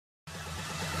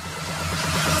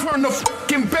Turn the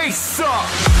fucking bass up.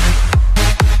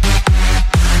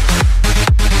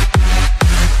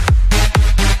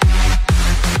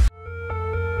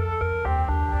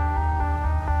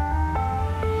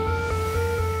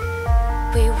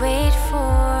 We wait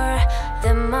for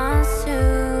the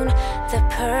monsoon. The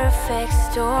perfect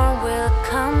storm will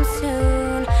come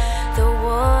soon. The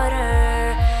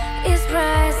water is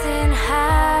rising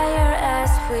higher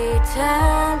as we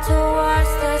turn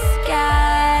towards the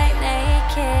sky,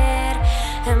 naked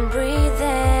and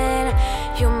breathing.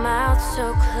 Your mouth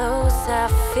so close, I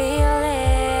feel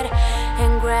it.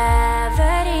 And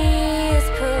gravity is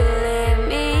pulling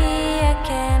me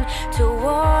again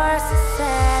towards the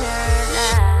center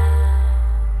now.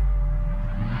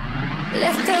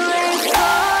 Let the rain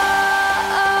fall,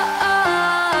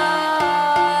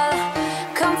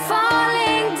 come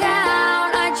falling down.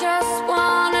 I just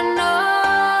wanna know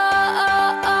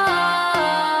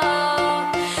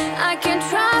I can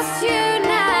trust you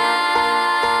now.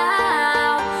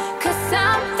 'Cause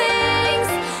some things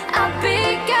are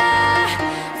bigger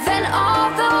than all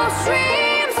those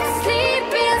dreams. Sleep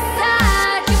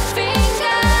inside your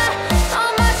finger,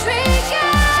 on my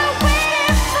trigger,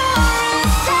 waiting for a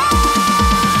sign.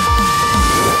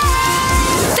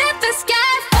 Let the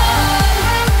sky fall,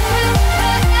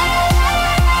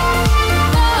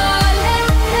 fall.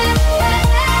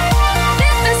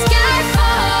 Let the sky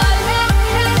fall,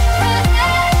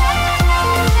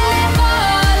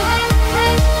 fall.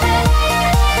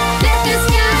 Let the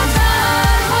sky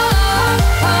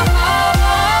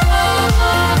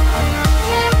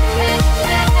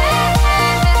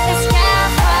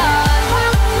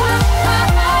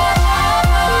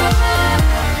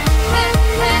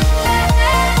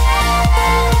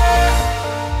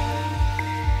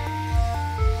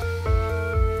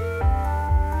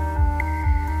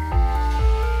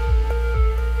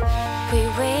We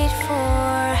wait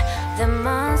for the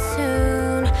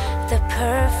monsoon. The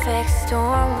perfect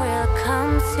storm will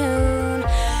come soon.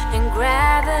 And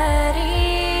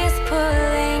gravity is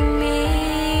pulling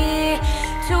me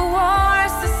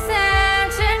towards the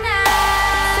center now.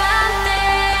 Some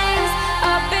things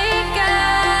are bigger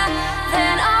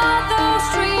than all those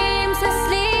dreams that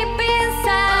sleep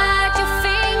inside your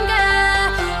finger,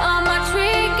 on my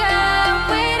trigger,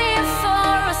 waiting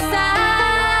for a sign.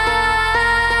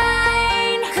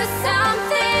 'Cause some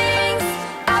things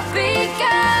are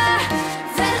bigger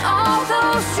than all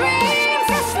those dreams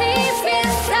that sleep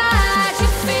inside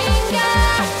your finger,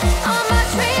 on my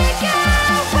trigger,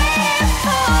 waiting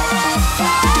for a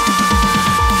sign.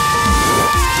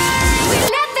 We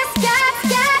let the sky,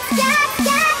 sky, sky,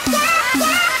 sky, sky,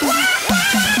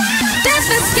 let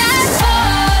the sky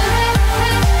fall,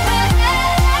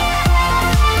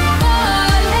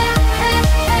 fall.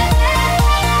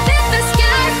 Let the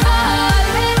sky fall,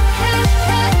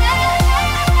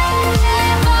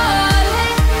 fall.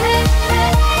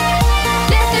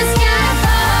 Let the sky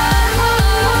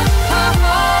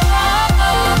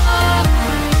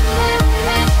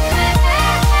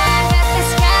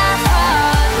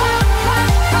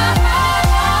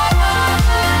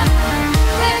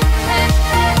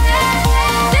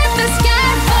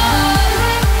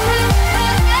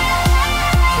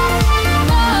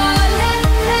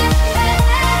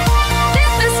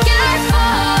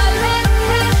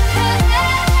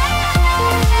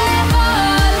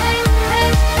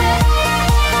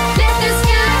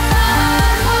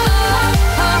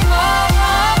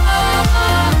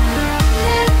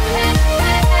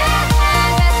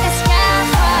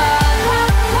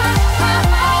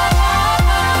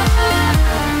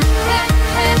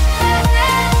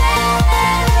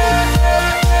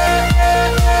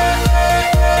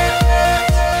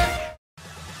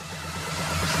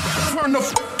Turn the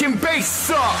fucking bass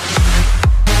up.